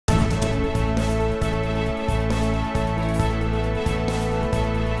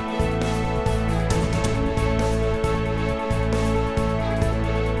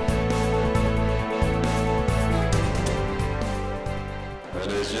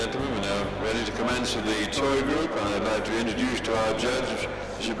gentlemen, we're now ready to commence with the toy group, and I'd like to introduce to our judge,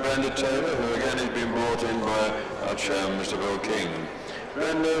 Mrs. Brenda Taylor, who again has been brought in by our chairman, Mr. Bill King.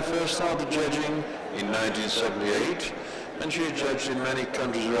 Brenda first started judging in 1978, and she's judged in many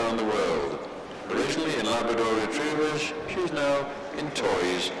countries around the world. Originally in Labrador Retrievers, she's now in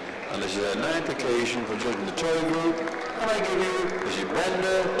toys, and this is her 9th occasion for judging the toy group, and I give you Mrs.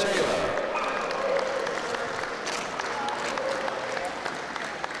 Brenda Taylor.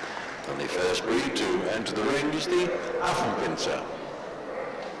 And the first breed to enter the ring is the Affenpinscher,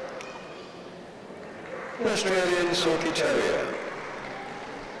 the Australian Silky Terrier,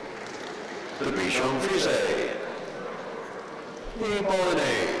 the Bichon Frise, the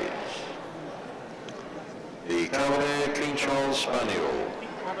Bolognese, the Cabernet King Charles Spaniel,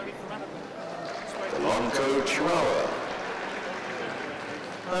 the Long Coat Chihuahua,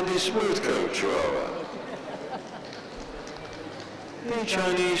 and the Smooth Coat Chihuahua, the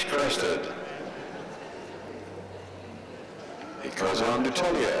Chinese Crested, the Cousin du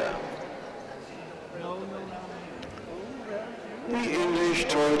Tolier, the English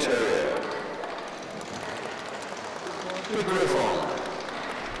Toy Terrier, the Griffon,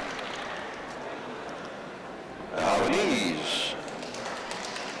 the Havanese,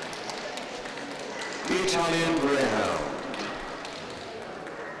 the Italian Greyhound,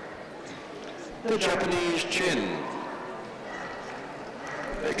 the Japanese Chin,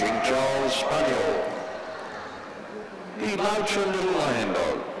 the King Charles Spaniel, the Loucher Little Lion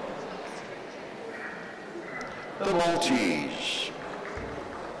Dog, the Maltese,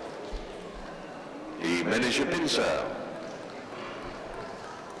 the Miniature Pincer,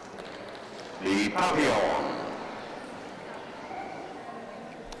 the Papillon,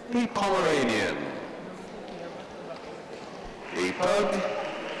 the Pomeranian, the Pug,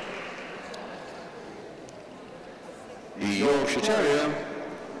 the Yorkshire Terrier,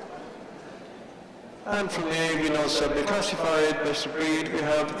 and from the avian or sub-classified best of breed we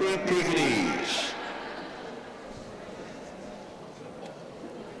have the Pekingese.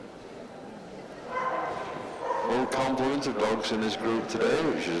 Full complement of dogs in this group today,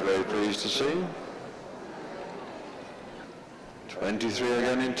 which is very pleased to see. 23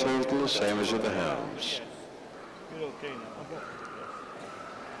 again in total, same as with the hounds.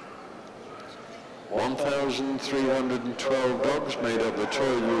 1,312 dogs made up the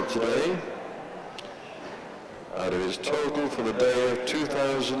toy group today, out of its total for the day of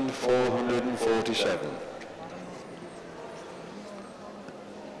 2,447.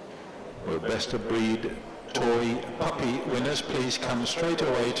 Will best of breed toy puppy winners please come straight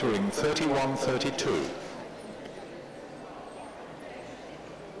away to ring 3132.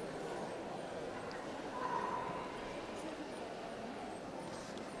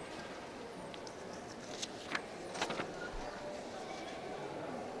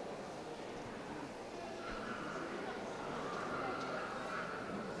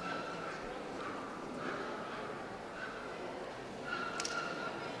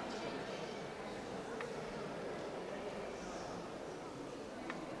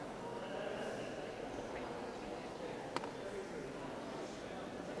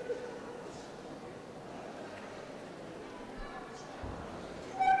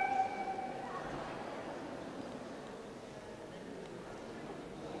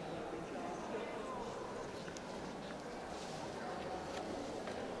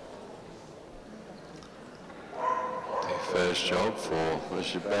 First job for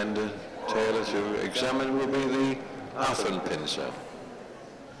Mrs. Brenda Taylor to examine will be the Affenpinscher.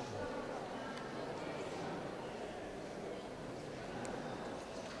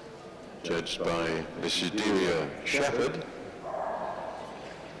 Judged by Mrs. Delia Shepherd.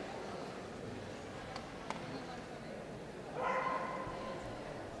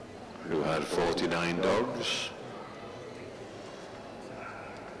 Who had 49 dogs,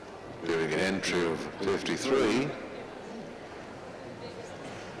 doing an entry of 53.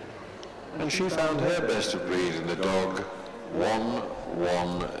 And she found her best of breed in the dog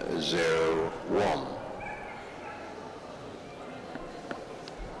 1101.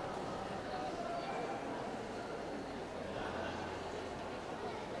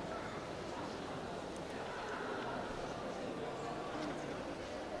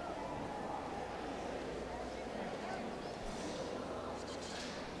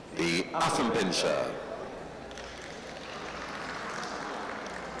 The Affenpinscher.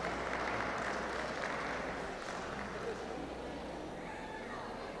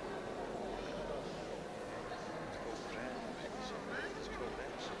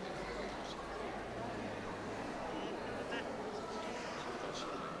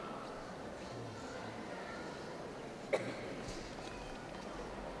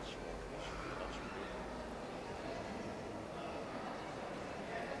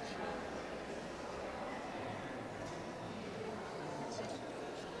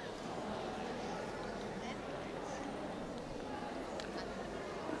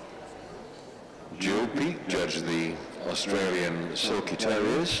 Joe Peake judged the Australian Silky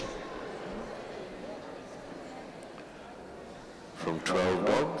Terriers from 12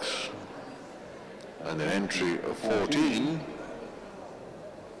 dogs, and an entry of 14.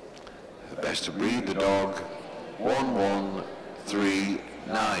 The best of breed, the dog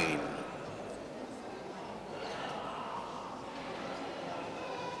 1139.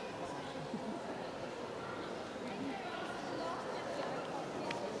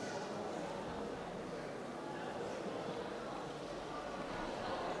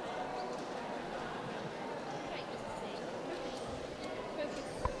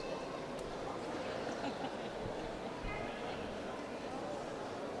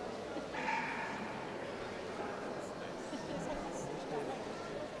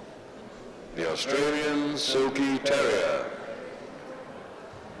 The Australian Silky Terrier.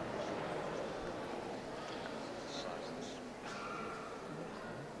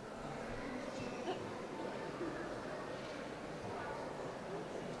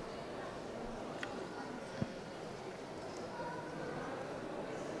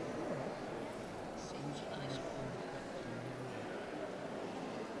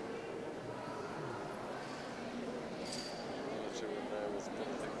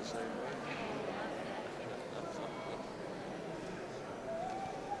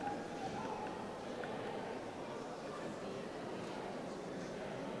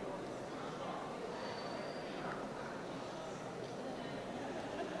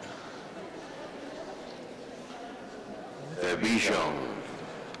 Bichon,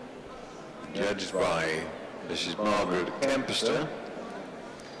 judged by Mrs. Margaret Kempster,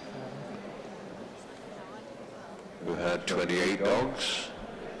 who had 28 dogs,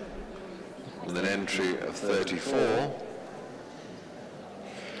 with an entry of 34.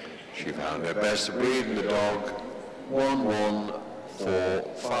 She found her best of breed in the dog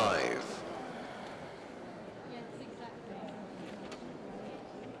 1145.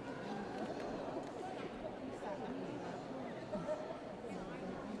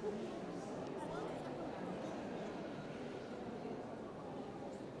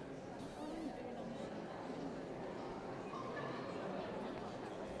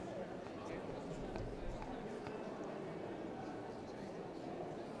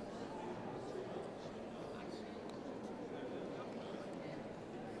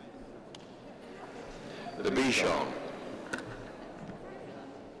 The Bichon.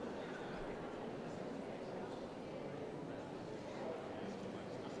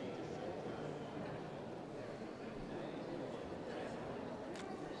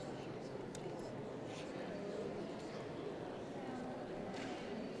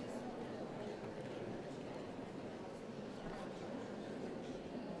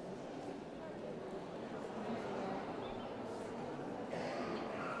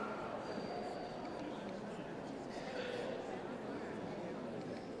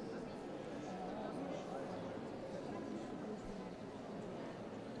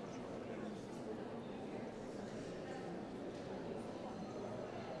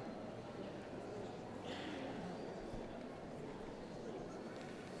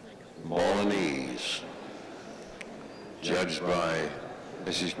 Molinese, judged by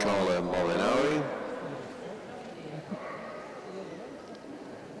Mrs. Carla Molinari.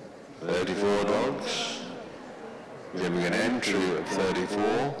 34 dogs, giving an entry of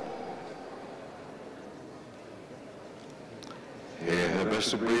 34. Here, her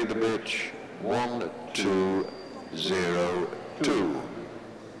best of breed, the bitch, 1202.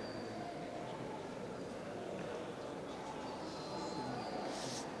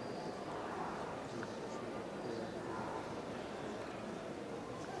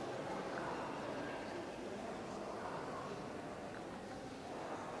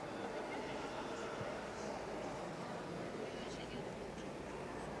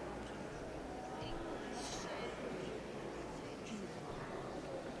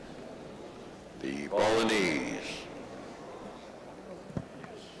 The Bolognese.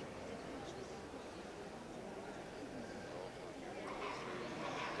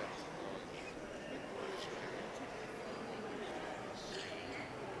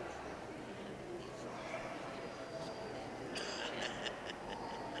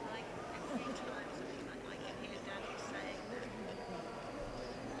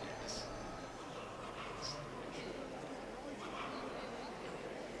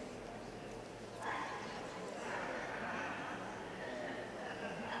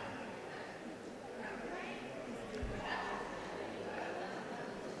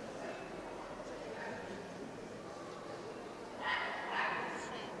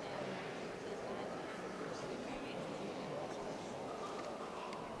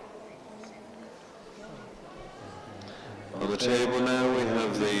 On the table now we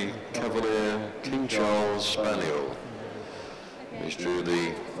have the Cavalier King Charles Spaniel, which drew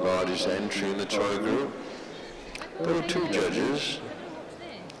the largest entry in the toy group. There were two judges,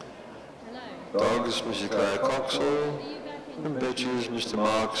 dogs Mrs. Claire Coxall and bitches Mr.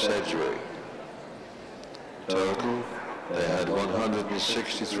 Mark Sedgwick. Total, they had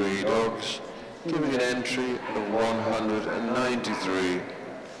 163 dogs, giving an entry of 193.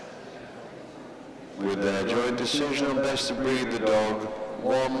 With their joint decision on best to breed the dog,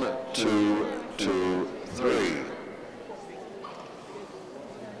 1, 2, 2, 3.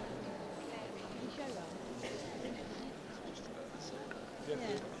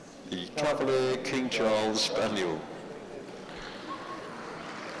 The Cavalier King Charles Spaniel.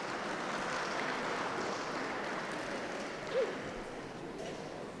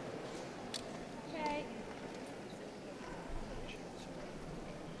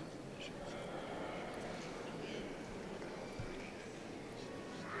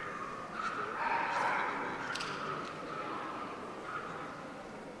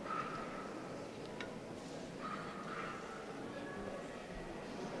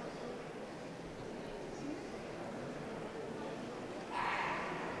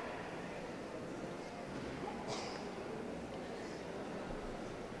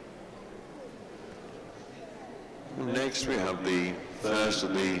 Next we have the first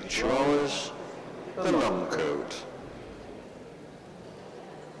of the Chihuahuas, the long coat.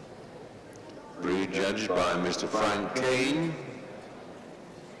 Breed judged by Mr. Frank Kane.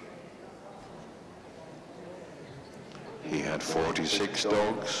 He had 46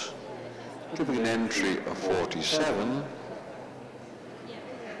 dogs, giving an entry of 47,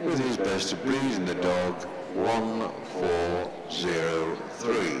 with his best to breed in the dog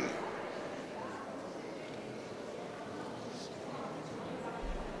 1403.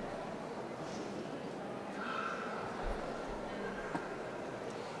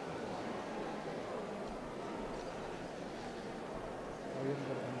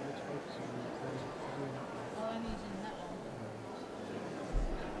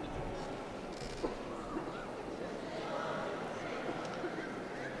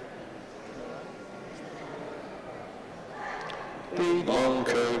 The long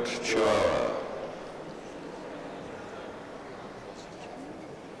coat Chihuahua.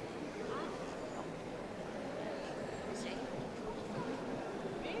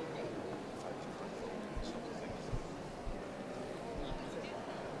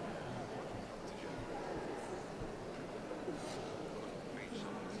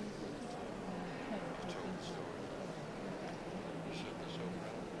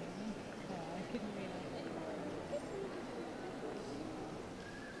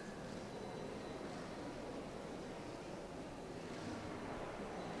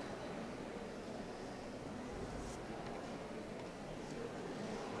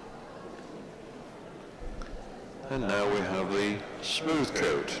 And now we have the smooth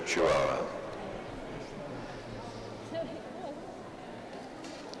coat Chihuahua.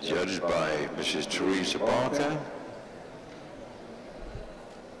 Judged by Mrs. Teresa Barker.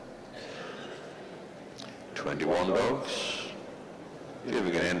 21 dogs,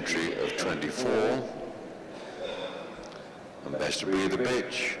 giving an entry of 24. And best to breed the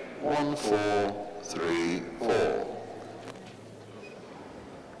bitch, 1434.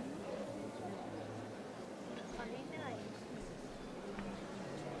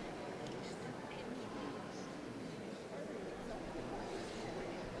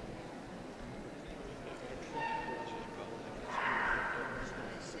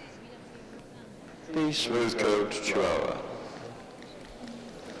 The smooth coat Chihuahua.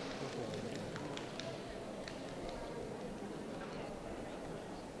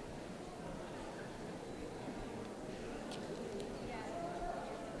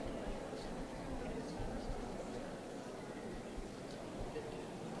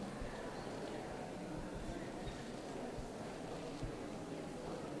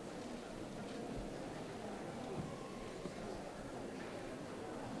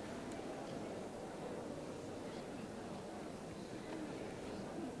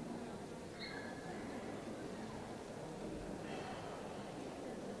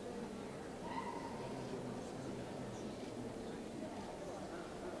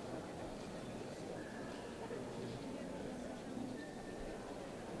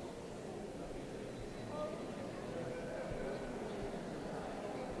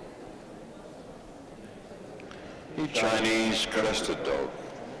 The Chinese crested dog,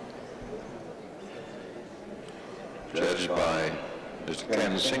 judged by Mr.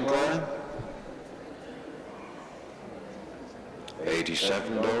 Ken Sinclair.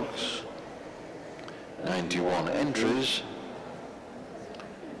 87 dogs, 91 entries,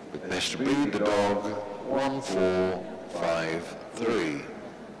 with best breed the dog 1453.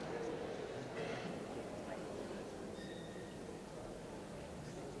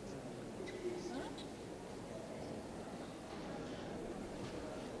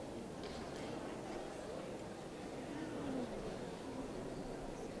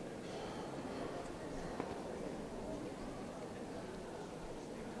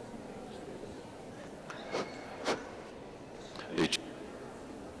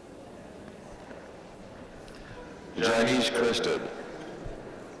 Chinese crested.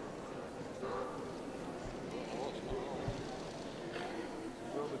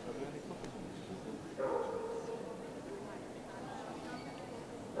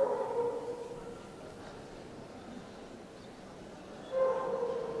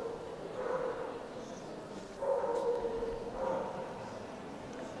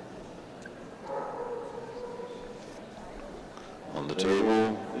 On the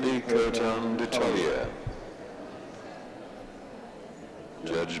table, the Coton de Tollier.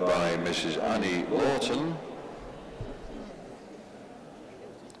 Judged by Mrs. Annie Lawton.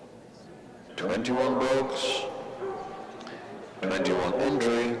 21 dogs, 21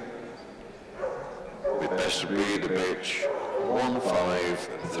 entry, with best breed the bitch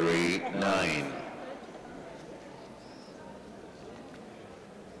 1539.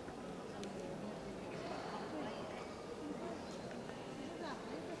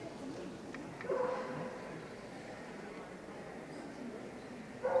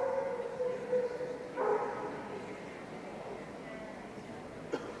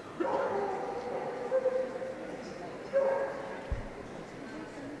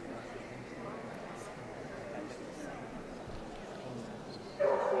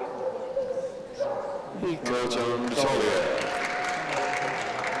 The Coton de Tollier.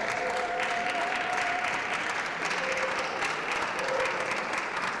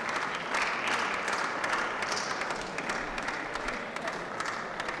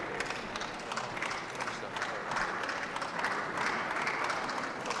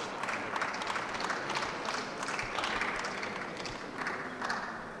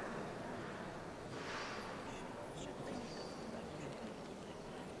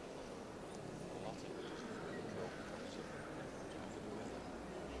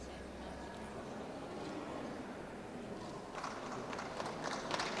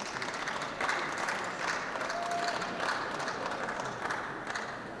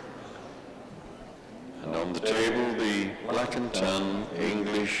 And on the table, the Black and Tan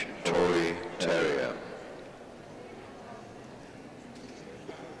English Toy Terrier.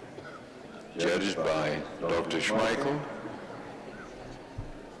 Judged by Dr. Schmeichel.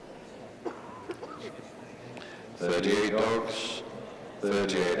 38 dogs,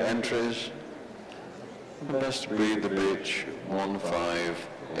 38 entries. Best breed the bitch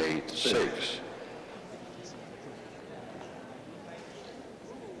 1586.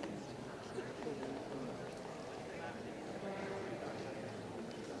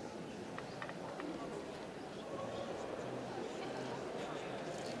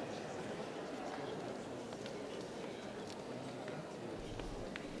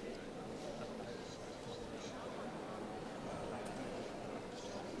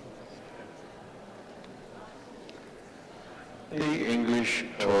 The English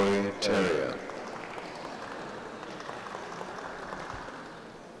Toy Terrier.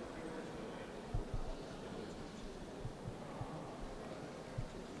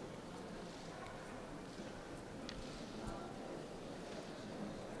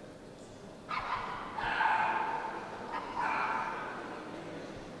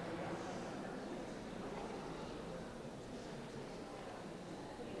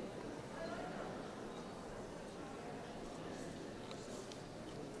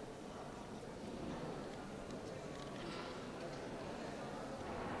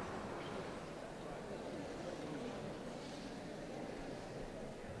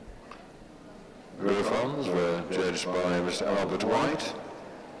 Griffons were judged by Mr. Albert White.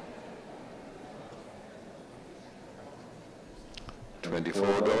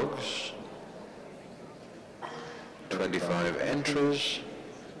 24 dogs, 25 entries,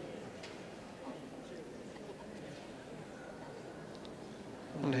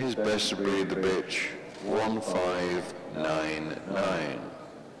 and his best breed the bitch 1599.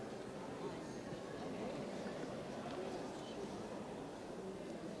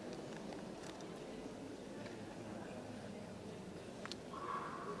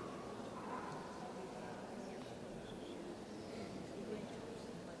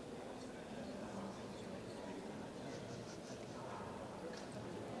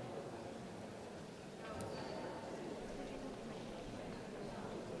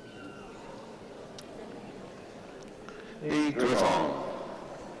 the Griffon.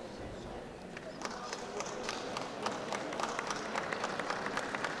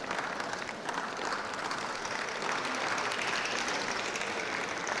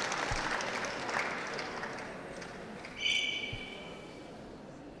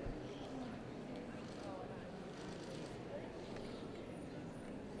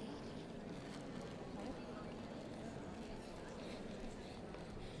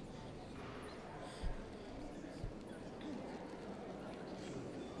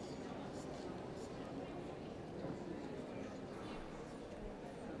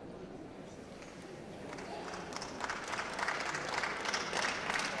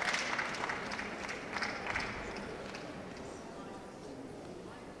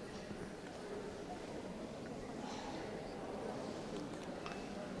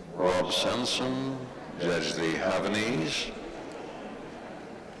 Rob Sanson judged the Havanese.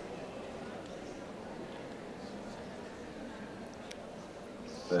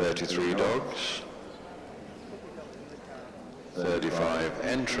 $33 dogs, 35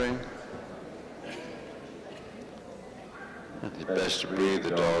 entering. And the best to be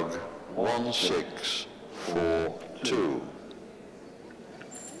the dog 1642.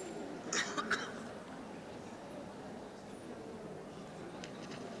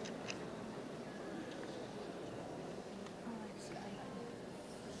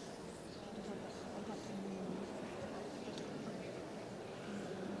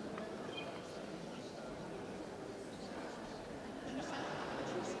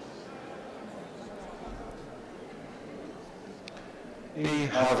 The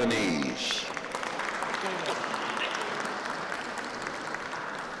Havanese.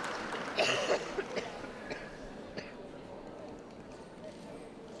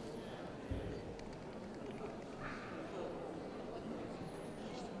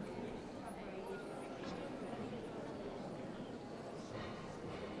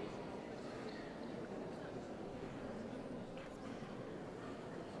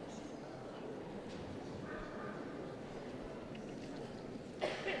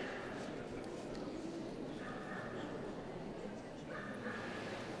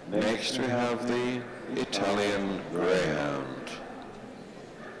 Next we have the Italian Greyhound.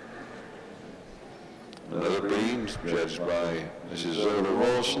 Another breed judged by Mrs. Zola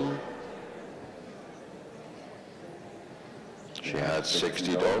Rawson. She had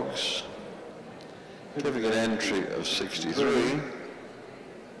 60 dogs, giving an entry of 63,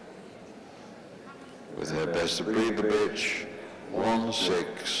 with her best of breed, the bitch,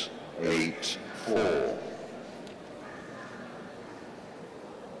 1684.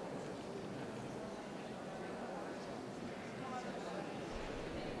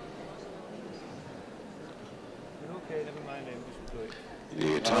 Okay, never mind then, just do it.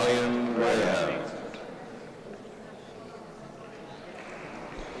 The Italian Greyhound.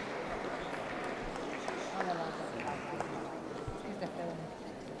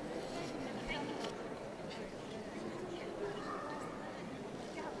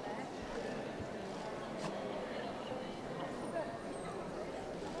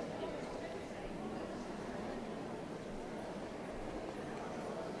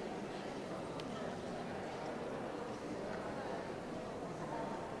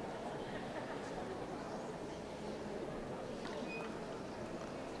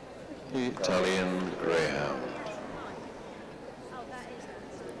 The Italian Greyhound.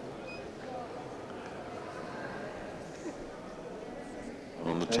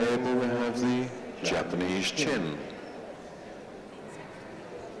 On the table we have the Japanese Chin.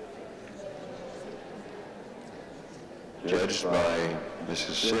 Judged by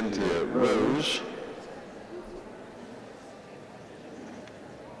Mrs. Cynthia Rose.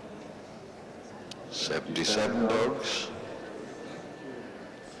 $77 dogs.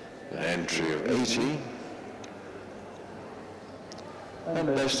 An entry of 80, and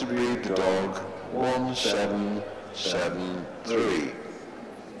best to breed the dog 1773.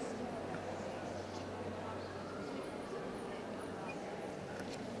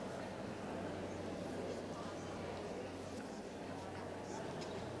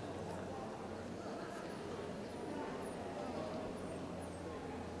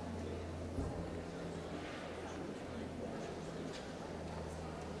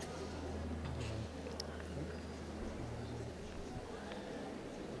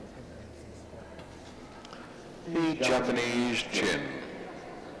 The Japanese Chin.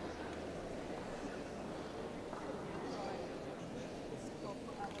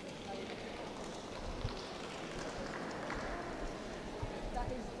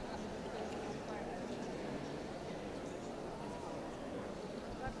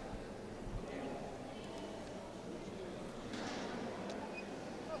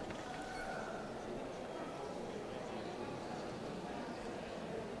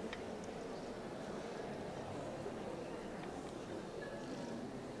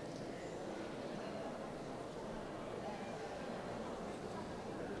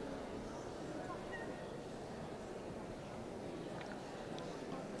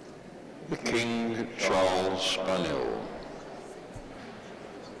 the King Charles Spaniel.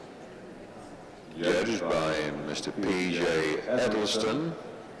 Judged by Mr. P.J. Edelston.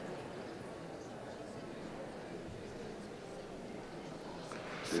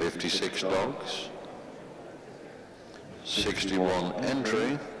 $56 dogs, 61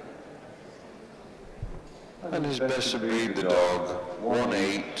 entry, and his best to breed the dog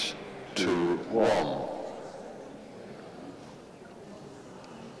 1821.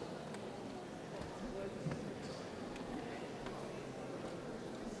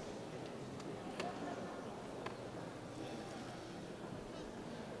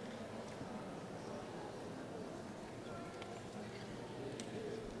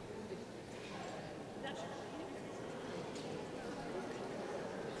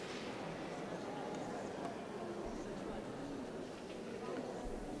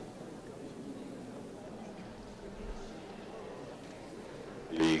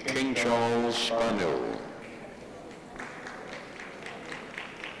 The King Charles Spaniel.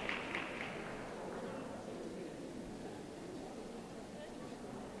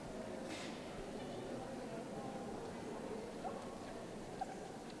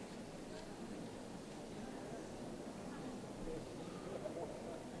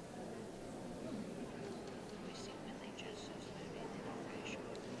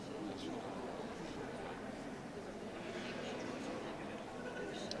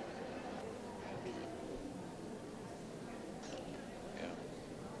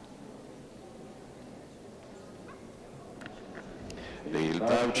 Neil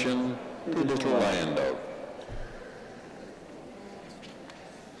Bouchin, the Little Lion Dog.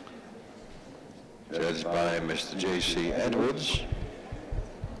 Judged by Mr. J.C. Edwards.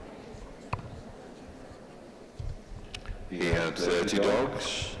 He had 30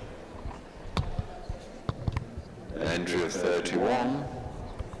 dogs, an entry of 31,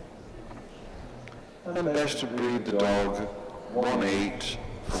 and best to breed the dog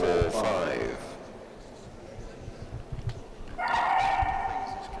 1845.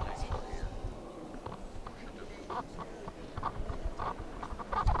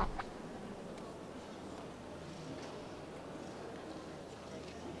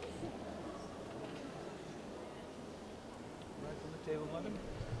 Table, madam.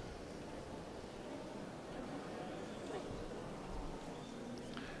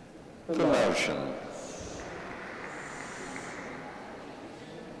 Promotion.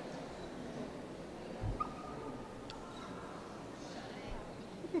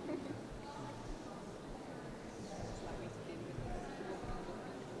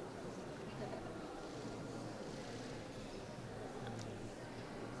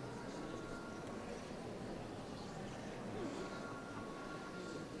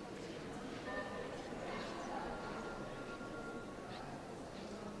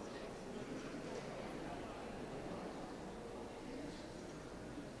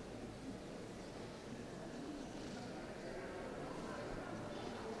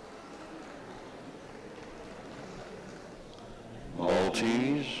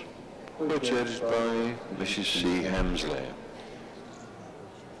 Maltese were judged by Mrs. C. Hemsley.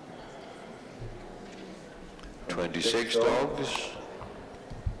 26 dogs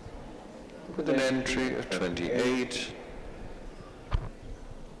with an entry of 28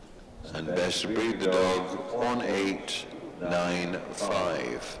 and best to breed the dog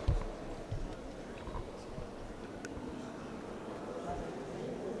 1895.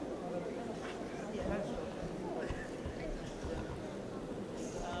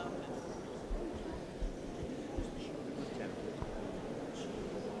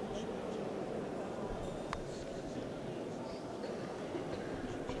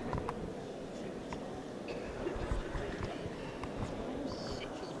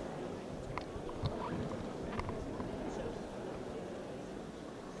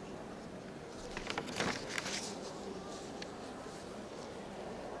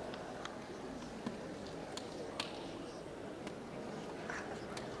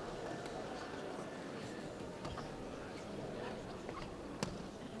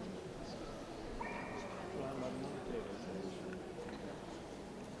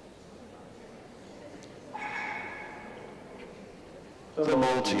 The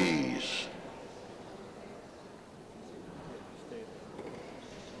Maltese.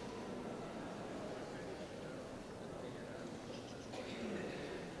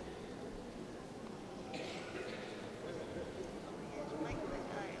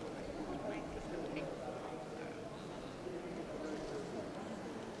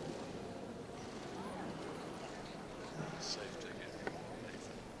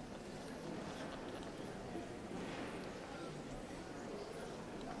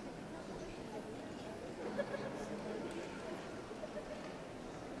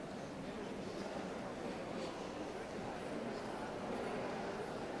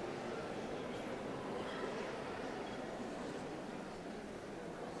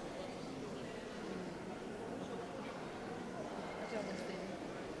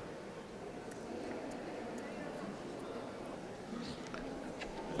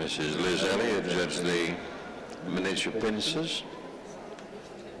 Mrs. Liz Elliott judged the miniature pincers.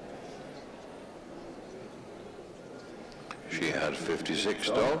 She had 56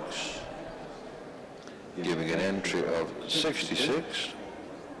 dogs, giving an entry of 66.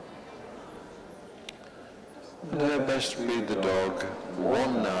 And her best beat the dog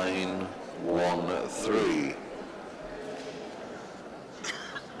 1913.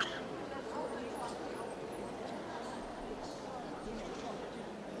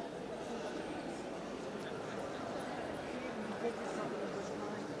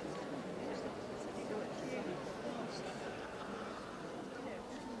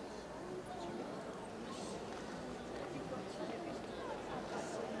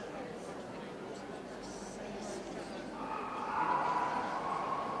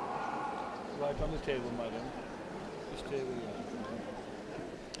 Right on the table, madam. This table,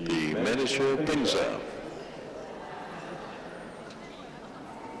 yeah. The miniature pincer.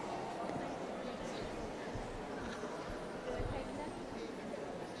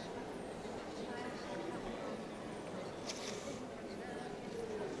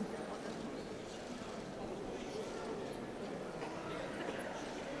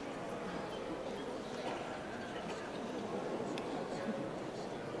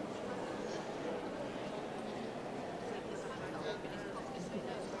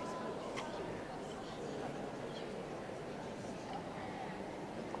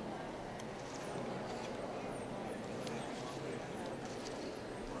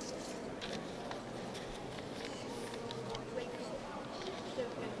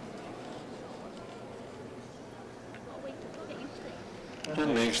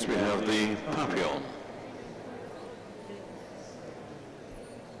 And next we have the Papillon.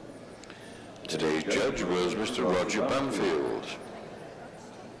 Today's judge was Mr. Roger Banfield.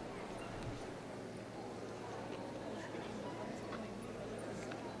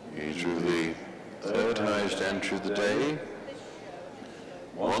 He drew the third highest entry of the day,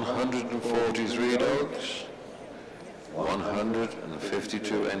 143 dogs,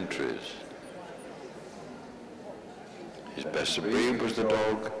 152 entries. His best of breed was the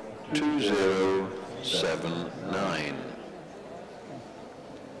dog 2079.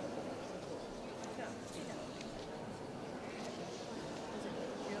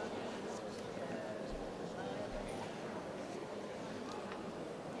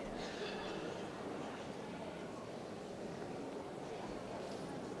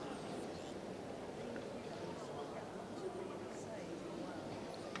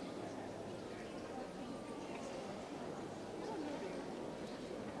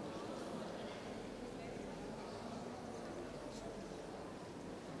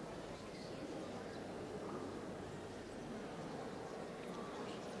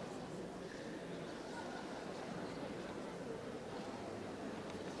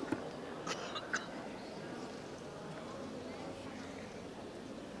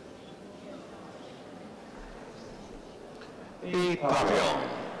 The Papillon.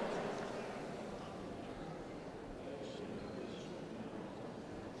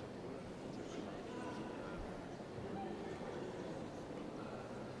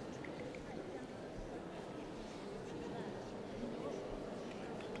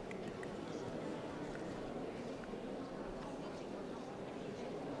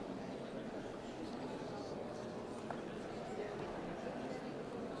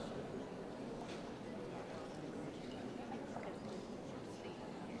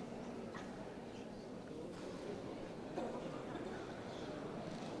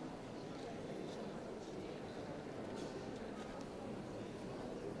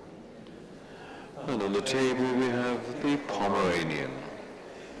 And on the table we have the Pomeranian.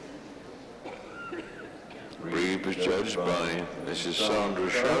 Breed was judged by Mrs. Sandra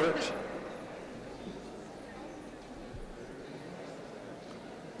Sharrett,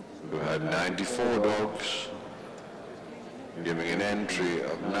 who had 94 dogs, giving an entry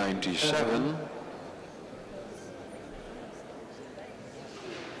of 97.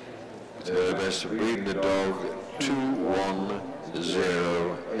 With her best of breed, the dog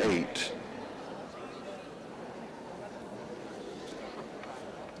 2108.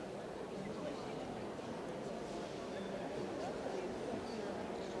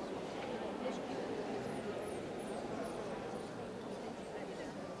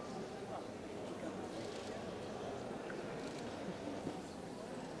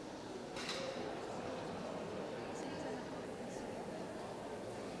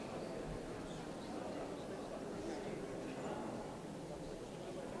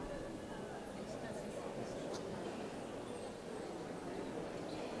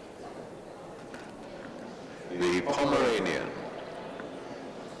 The Pomeranian.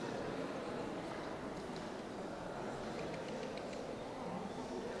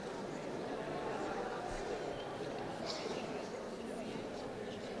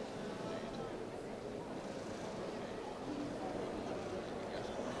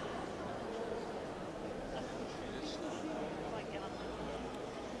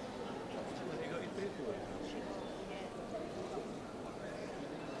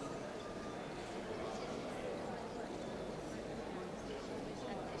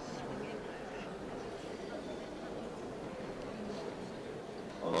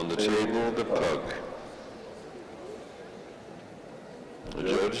 On the table, the pug. The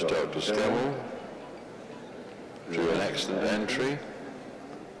judge, Dr. Scammell, drew an excellent entry.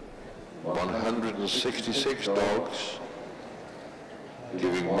 166 dogs,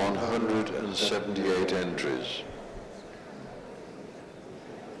 giving 178 entries.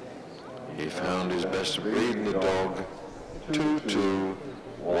 He found his best breed in the dog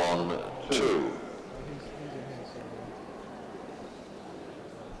 2212.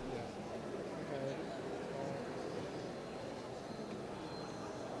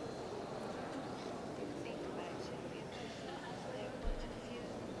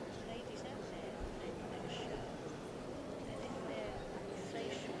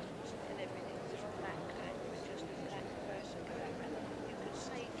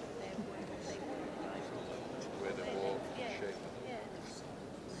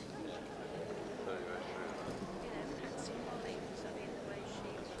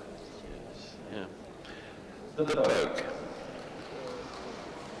 The pug.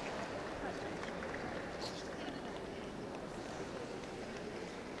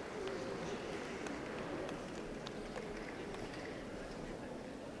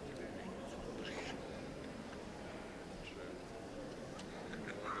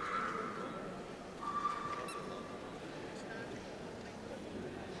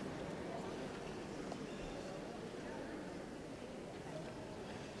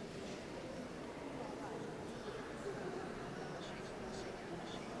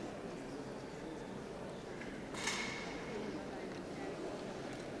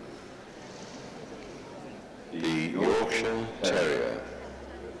 The Yorkshire Terrier.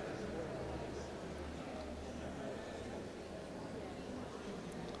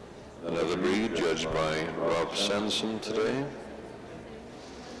 Another breed judged by Rob Sanson today.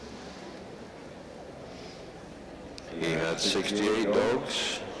 He had 68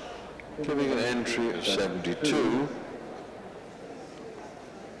 dogs, giving an entry of 72.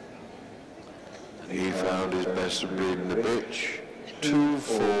 And he found his best breed in the bitch,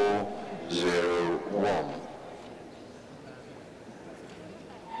 2401.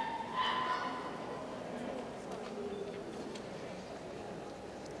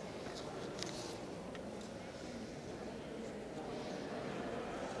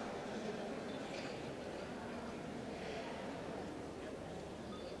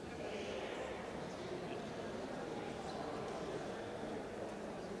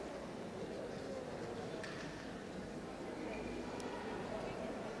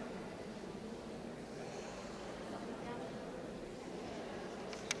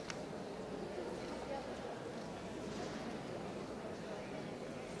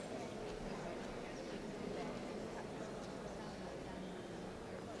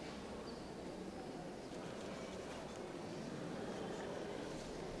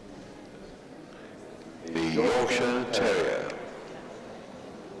 The Yorkshire Terrier.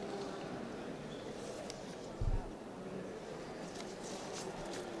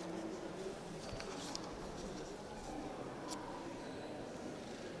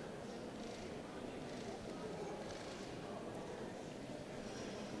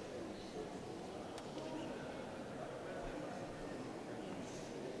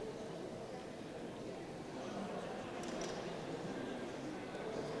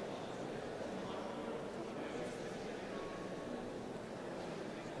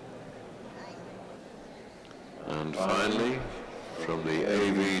 And finally, from the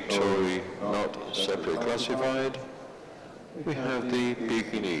AV Toy not separately classified, we have the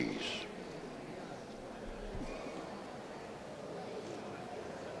Pekingese.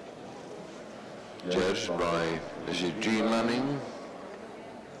 Judged by Mrs. Jean Lanning.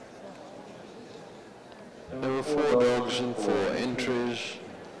 There were 4 dogs and 4 entries,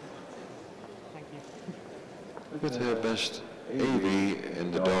 with her best AV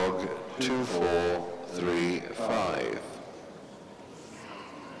in the dog 2435.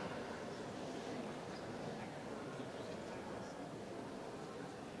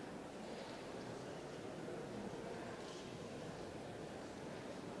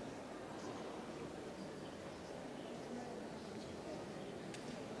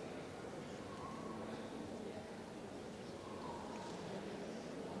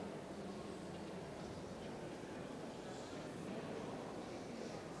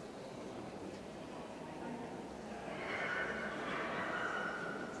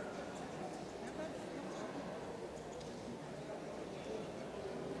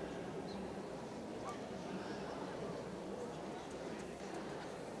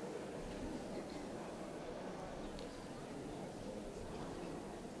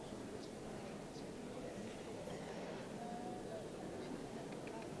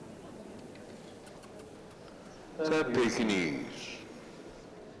 They're Pekingese.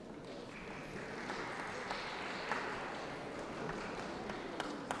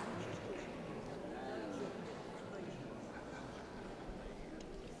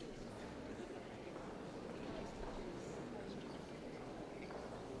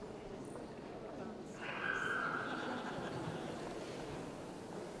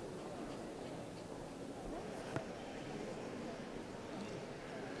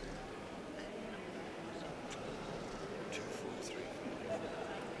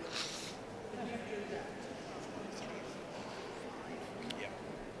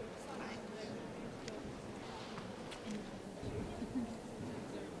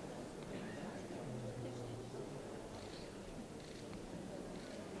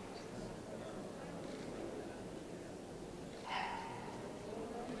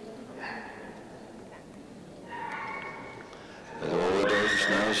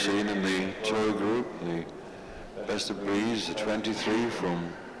 Now seen in the toy group, the best of breeds, the 23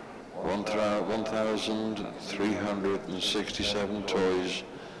 from 1,367 toys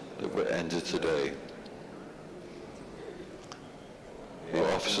that were entered today. The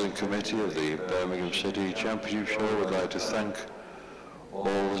officers and committee of the Birmingham City Championship Show would like to thank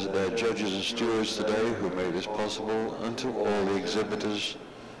all their judges and stewards today who made this possible, and to all the exhibitors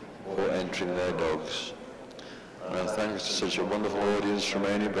for entering their dogs. And thanks to such a wonderful audience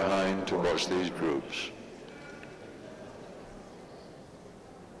remaining behind to watch these groups.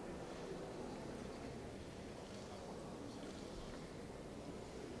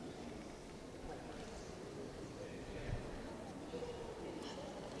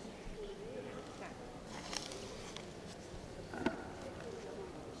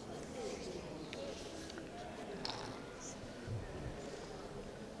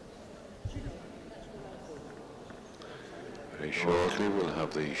 Very shortly we'll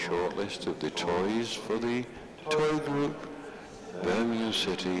have the short list of the toys for the toy group Birmingham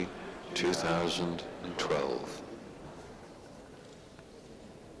City 2012.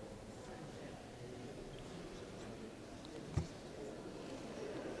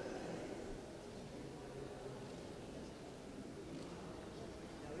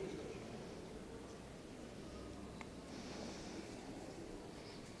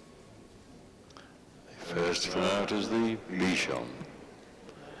 First to come out is the Bichon,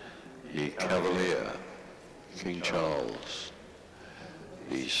 the Cavalier, King Charles,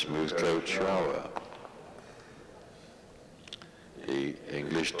 the Smoothcoat Chihuahua, the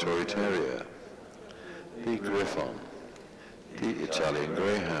English Toy Terrier, the Griffon, the Italian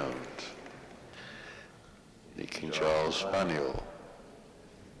Greyhound, the King Charles Spaniel,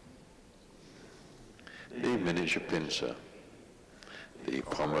 the Miniature Pincer, the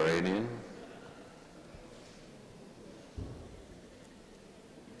Pomeranian,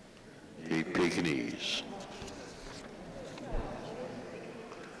 the Pekingese.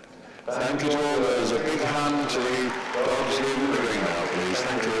 Thank you to all those. A big hand to the dogs leaving the ring now, please.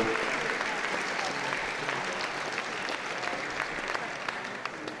 Thank you.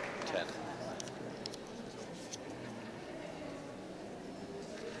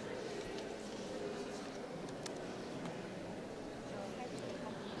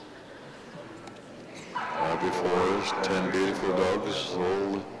 Before us, 10 beautiful dogs,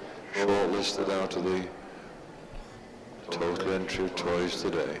 all shortlisted out of the total entry of toys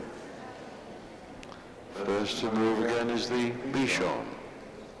today. First to move again is the Bichon.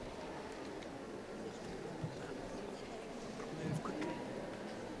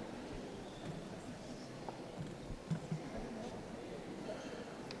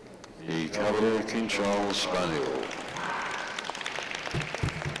 The Cavalier King Charles Spaniel.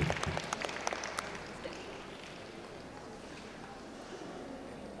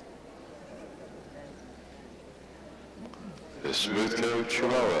 The Smoothcoat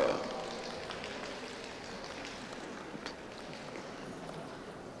Chihuahua.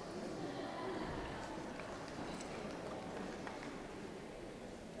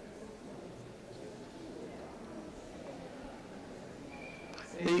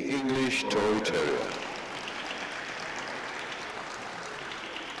 The English Toy Terrier.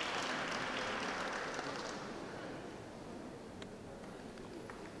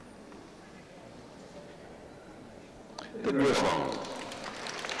 The Griffon.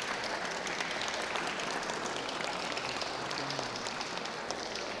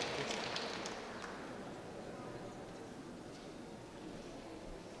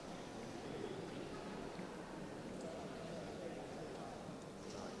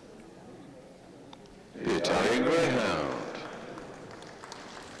 The Italian Greyhound.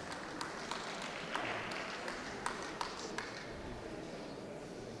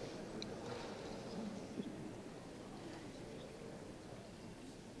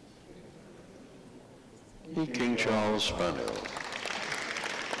 the King Charles Spaniel.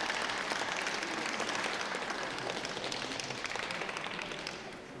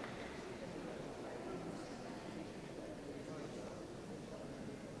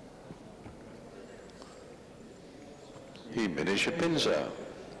 The Miniature Pincer.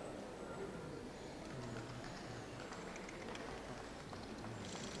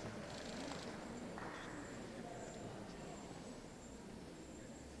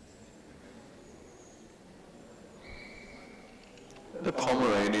 The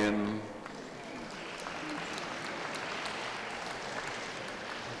Pomeranian.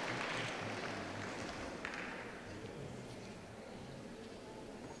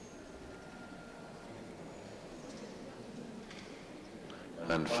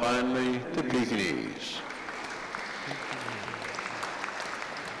 And finally, the Pekingese.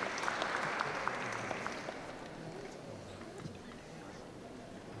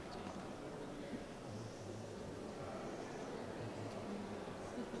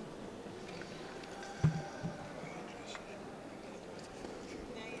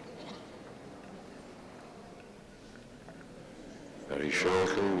 Very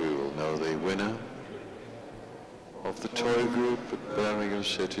shortly we will know the winner of the toy group at Birmingham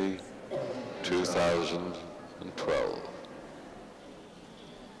City 2012.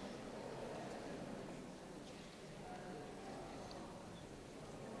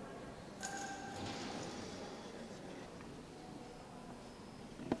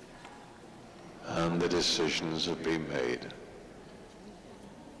 And the decisions have been made.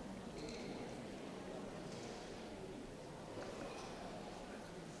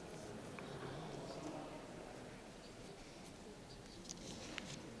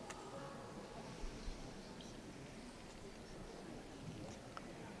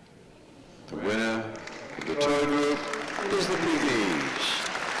 The winner of the toy group is the Pekingese.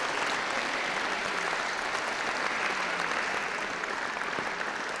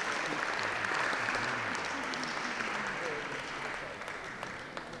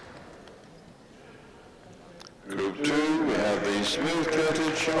 Group 2, we have the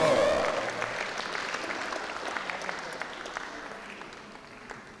smooth-coated Chihuahua.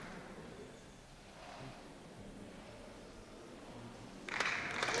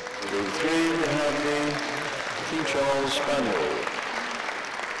 Group 3, we have the King Charles Spaniel.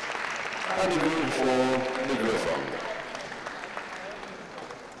 And in Group 4, the Griffon.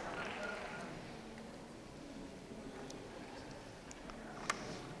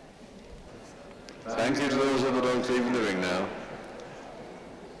 Thank you to those of the dogs leaving the ring now.